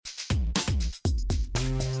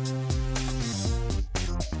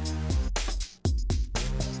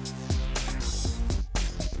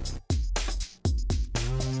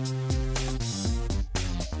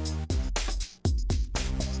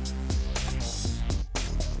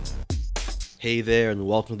Hey there, and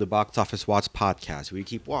welcome to the Box Office Watch podcast, where we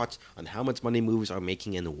keep watch on how much money movies are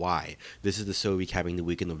making and why. This is the show recapping the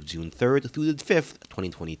weekend of June 3rd through the 5th,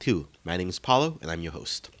 2022. My name is Paulo, and I'm your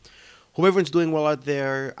host. Hope everyone's doing well out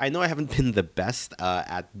there. I know I haven't been the best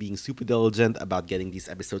at being super diligent about getting these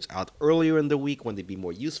episodes out earlier in the week when they'd be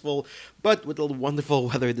more useful, but with the wonderful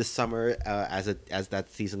weather this summer, as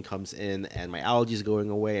that season comes in and my allergies going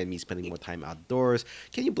away and me spending more time outdoors,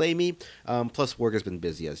 can you blame me? Plus, work has been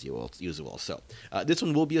busy as usual. So this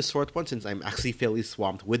one will be a short one since I'm actually fairly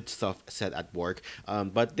swamped with stuff set at work.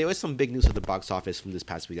 But there was some big news at the box office from this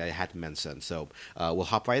past week that I had to mention, so we'll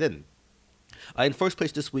hop right in. In first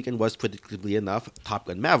place this weekend was, predictably enough, Top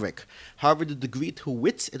Gun Maverick. However, the degree to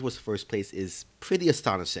which it was first place is pretty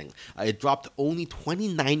astonishing. It dropped only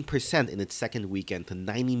 29% in its second weekend to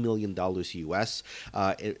 $90 million US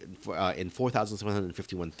in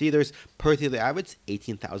 4,751 theaters. Per theater average,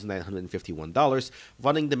 $18,951,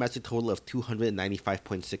 running domestic total of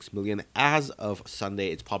 $295.6 million. As of Sunday,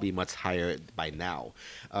 it's probably much higher by now.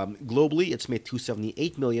 Globally, it's made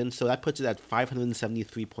 $278 million, so that puts it at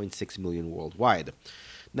 $573.6 million worldwide.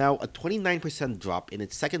 Now, a 29% drop in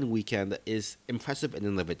its second weekend is impressive in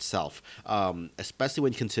and of itself, especially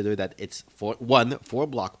when you consider that it's, for a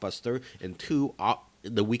blockbuster, and two,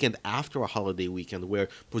 the weekend after a holiday weekend, where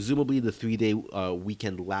presumably the 3-day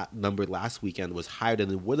weekend number last weekend was higher than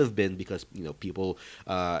it would have been because people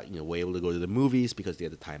were able to go to the movies because they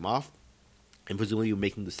had the time off. And presumably you're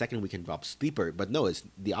making the second weekend drop steeper, but no, it's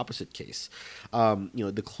the opposite case.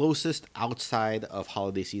 The closest outside of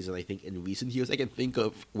holiday season, I think, in recent years I can think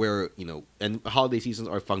of where, and holiday seasons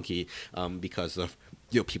are funky because of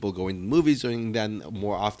people going to movies during then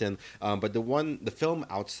more often. But the film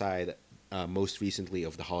outside most recently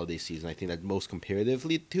of the holiday season, I think that most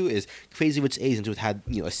comparatively to is Crazy Rich Asians, which had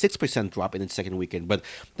a 6% drop in its second weekend, but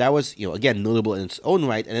that was again notable in its own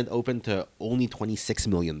right, and it opened to only $26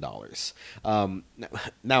 million.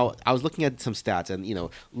 Now I was looking at some stats, and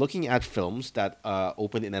looking at films that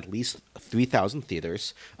opened in at least 3,000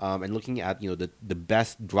 theaters, and looking at the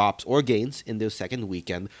best drops or gains in their second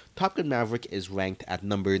weekend, Top Gun Maverick is ranked at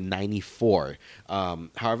number 94.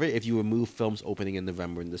 However, if you remove films opening in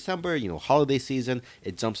November and December, holiday season,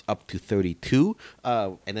 it jumps up to 32.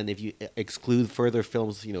 And then if you exclude further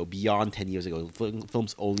films, beyond 10 years ago,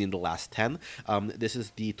 films only in the last 10, this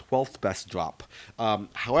is the 12th best drop.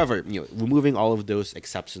 However, removing all of those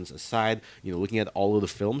exceptions aside, looking at all of the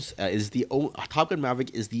films, Top Gun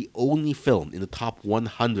Maverick is the only film in the top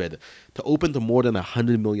 100 to open to more than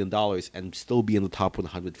 $100 million and still be in the top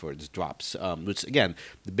 100 for its drops. Which, again,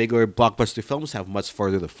 the bigger blockbuster films have much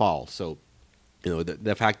further to fall. So,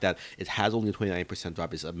 the fact that it has only a 29%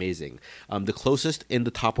 drop is amazing. The closest in the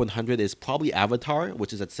top 100 is probably Avatar,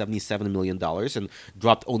 which is at $77 million and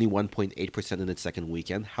dropped only 1.8% in its second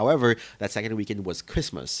weekend. However, that second weekend was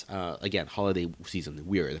Christmas. Again, holiday season,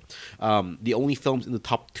 weird. The only films in the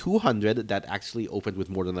top 200 that actually opened with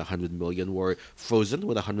more than $100 million were Frozen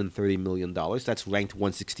with $130 million. That's ranked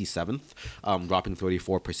 167th, dropping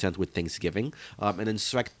 34% with Thanksgiving. And then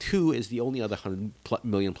Shrek 2 is the only other $100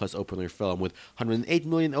 million plus opener film with $108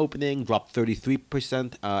 million opening, dropped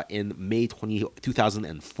 33% in May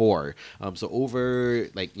 2004. So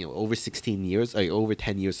over 16 years, over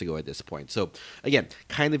 10 years ago at this point. So again,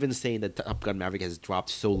 kind of insane that Top Gun Maverick has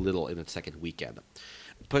dropped so little in its second weekend.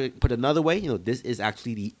 Put another way, this is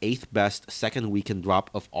actually the 8th best second weekend drop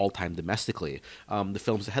of all time domestically. The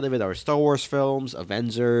films ahead of it are Star Wars films,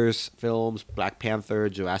 Avengers films, Black Panther,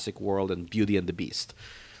 Jurassic World, and Beauty and the Beast.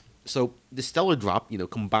 So the stellar drop,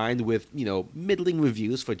 combined with, middling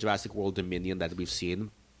reviews for Jurassic World Dominion that we've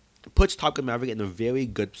seen, puts Top Gun Maverick in a very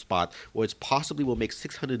good spot where it possibly will make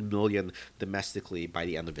 $600 million domestically by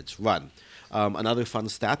the end of its run. Another fun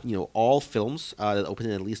stat, all films that opened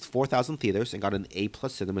in at least 4,000 theaters and got an A+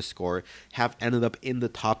 cinema score have ended up in the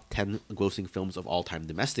top 10 grossing films of all time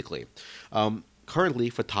domestically. Currently,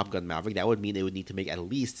 for Top Gun Maverick, that would mean it would need to make at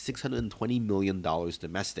least $620 million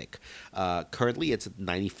domestic. Currently, it's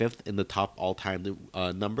 95th in the top all-time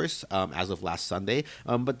numbers as of last Sunday,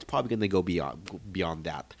 but it's probably going to go beyond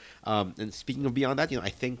that. And speaking of beyond that, I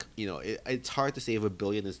think it's hard to say if $1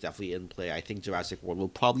 billion is definitely in play. I think Jurassic World will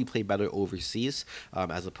probably play better overseas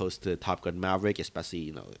as opposed to Top Gun Maverick,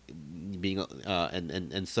 especially being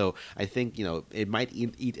and so I think it might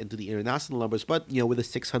eat into the international numbers, but with a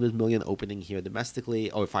 $600 million opening here domestically,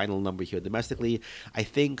 or final number here domestically, I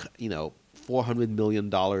think $400 million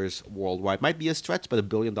worldwide. Might be a stretch, but $1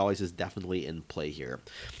 billion is definitely in play here.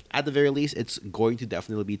 At the very least, it's going to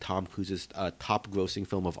definitely be Tom Cruise's top grossing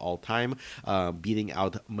film of all time, beating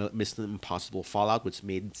out Mission Impossible Fallout, which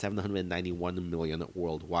made $791 million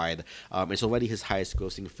worldwide. It's already his highest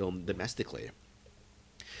grossing film domestically.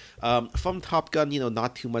 From Top Gun,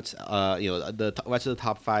 not too much. The rest of the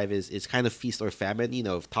top five is kind of feast or famine.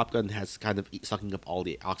 If Top Gun has kind of sucking up all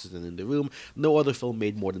the oxygen in the room, no other film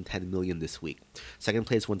made more than 10 million this week. Second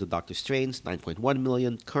place went to Doctor Strange, 9.1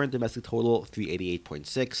 million. Current domestic total,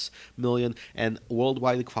 388.6 million, and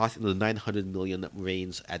worldwide across in the 900 million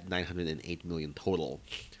range at 908 million total.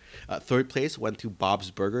 Third place went to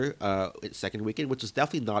Bob's Burger its second weekend, which was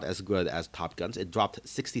definitely not as good as Top Gun's. It dropped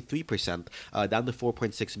 63%, down to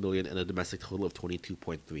 4.6 million and a domestic total of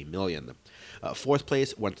 22.3 million. Fourth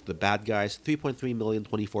place went to The Bad Guys, 3.3 million,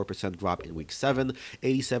 24% drop in week 7,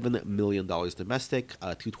 $87 million domestic,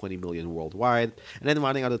 220 million worldwide. And then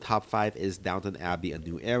rounding out the top five is Downton Abbey: A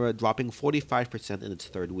New Era, dropping 45% in its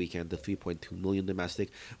third weekend to 3.2 million domestic,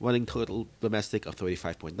 running total domestic of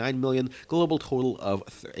 35.9 million, global total of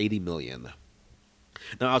 80 million.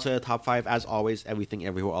 Now, outside the top five, as always, Everything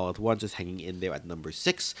Everywhere All at Once is hanging in there at number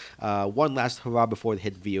 6. One last hurrah before it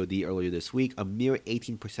hit VOD earlier this week. A mere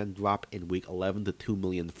 18% drop in week 11 to 2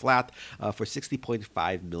 million flat for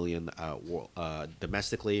 60.5 million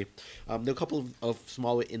domestically. There are a couple of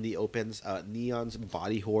smaller indie opens. Neon's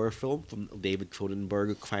body horror film from David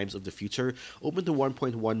Cronenberg, Crimes of the Future, opened to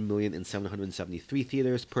 1.1 million in 773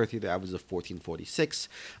 theaters, per theater average of 1446.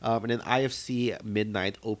 And then IFC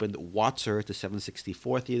Midnight opened Watcher to 764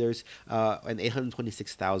 theaters and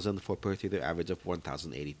 826,000 for per theater average of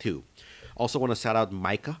 1,082. Also want to shout out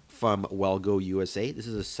Micah from Wellgo USA. This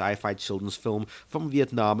is a sci-fi children's film from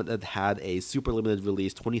Vietnam that had a super limited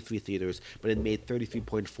release, 23 theaters, but it made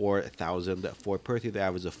 33.4 thousand for per theater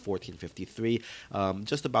average of 1,453.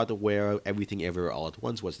 Just about where Everything Everywhere All at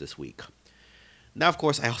Once was this week. Now, of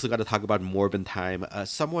course, I also got to talk about Morbin time.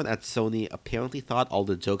 Someone at Sony apparently thought all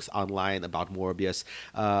the jokes online about Morbius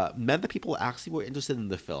meant that people actually were interested in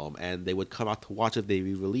the film, and they would come out to watch if they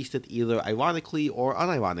re-released it either ironically or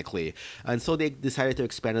unironically. And so they decided to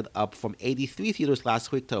expand it up from 83 theaters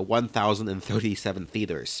last week to 1,037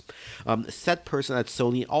 theaters. Said person at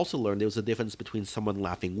Sony also learned there was a difference between someone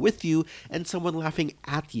laughing with you and someone laughing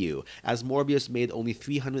at you, as Morbius made only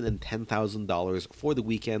 $310,000 for the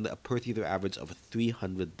weekend, a per theater average of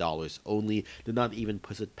 $300 only, did not even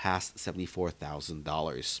push it past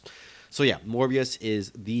 $74,000. So yeah, Morbius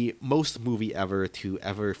is the most movie ever to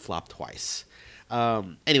ever flop twice.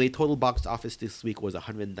 Anyway, total box office this week was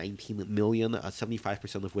 119 million,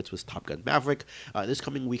 75% of which was Top Gun Maverick. This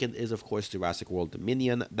coming weekend is, of course, Jurassic World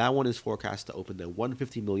Dominion. That one is forecast to open at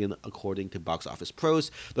 150 million, according to Box Office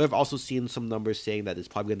Pros. Though I've also seen some numbers saying that it's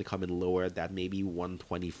probably going to come in lower, that maybe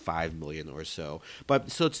 125 million or so.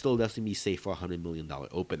 But so it's still definitely be safe for a $100 million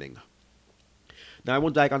opening. Now, I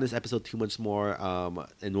won't drag on this episode too much more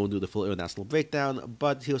and won't do the full international breakdown,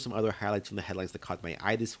 but here's some other highlights from the headlines that caught my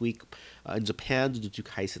eye this week. In Japan, Jujutsu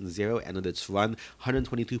Kaisen 0 ended its run,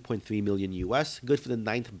 122.3 million US, good for the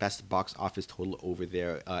 9th best box office total over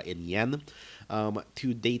there in yen.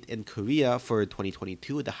 To date in Korea for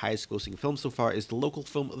 2022, the highest grossing film so far is the local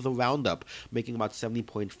film The Roundup, making about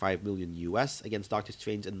 70.5 million US against Doctor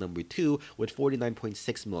Strange at number 2 with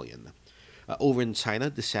 49.6 million. Over in China,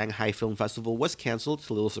 the Shanghai Film Festival was canceled,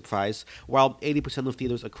 to little surprise. While 80% of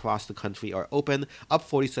theaters across the country are open, up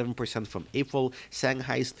 47% from April,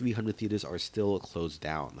 Shanghai's 300 theaters are still closed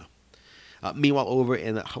down. Meanwhile, over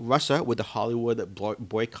in Russia, with the Hollywood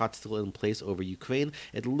boycott still in place over Ukraine,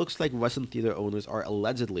 it looks like Russian theater owners are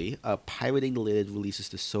allegedly pirating the latest releases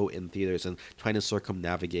to show in theaters and trying to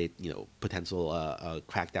circumnavigate, potential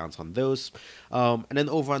crackdowns on those. And then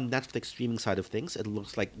over on Netflix streaming side of things, it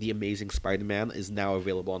looks like The Amazing Spider-Man is now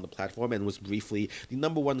available on the platform and was briefly the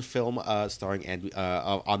number one film starring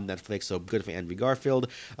on Netflix, so good for Andrew Garfield.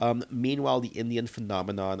 Meanwhile, the Indian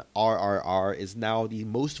phenomenon RRR is now the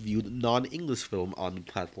most viewed non-English film on the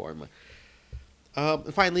platform.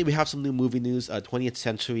 Finally, we have some new movie news. 20th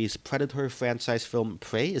Century's Predator franchise film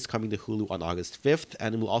Prey is coming to Hulu on August 5th,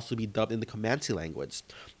 and it will also be dubbed in the Comanche language.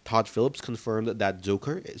 Todd Phillips confirmed that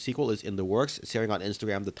Joker sequel is in the works, sharing on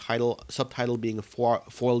Instagram the subtitle being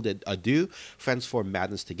Foiled Adieu, Friends for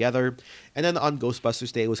Madness Together. And then on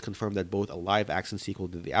Ghostbusters Day, it was confirmed that both a live-action sequel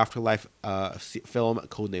to the Afterlife film,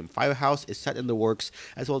 codenamed Firehouse, is set in the works,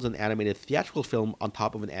 as well as an animated theatrical film on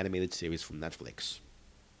top of an animated series from Netflix.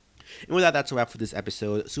 And with that, that's a wrap for this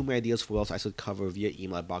episode. Send me ideas for what else I should cover via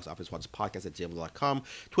email at boxofficewatspodcast@gmail.com,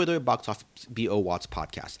 Twitter,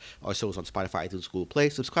 boxofficewatspodcast. Our shows on Spotify, iTunes, Google Play.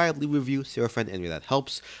 Subscribe, leave a review, share a friend, any way that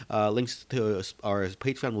helps. Links to our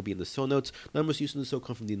Patreon will be in the show notes. Numbers used in the show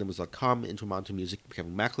come from dnumbers.com, intro monitor music,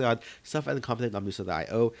 Kevin MacLeod, stuff and content on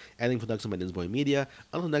Musa.io, editing production by Dinsboy Media.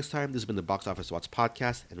 Until next time, this has been the Box Office Watch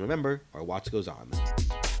Podcast, and remember, our watch goes on.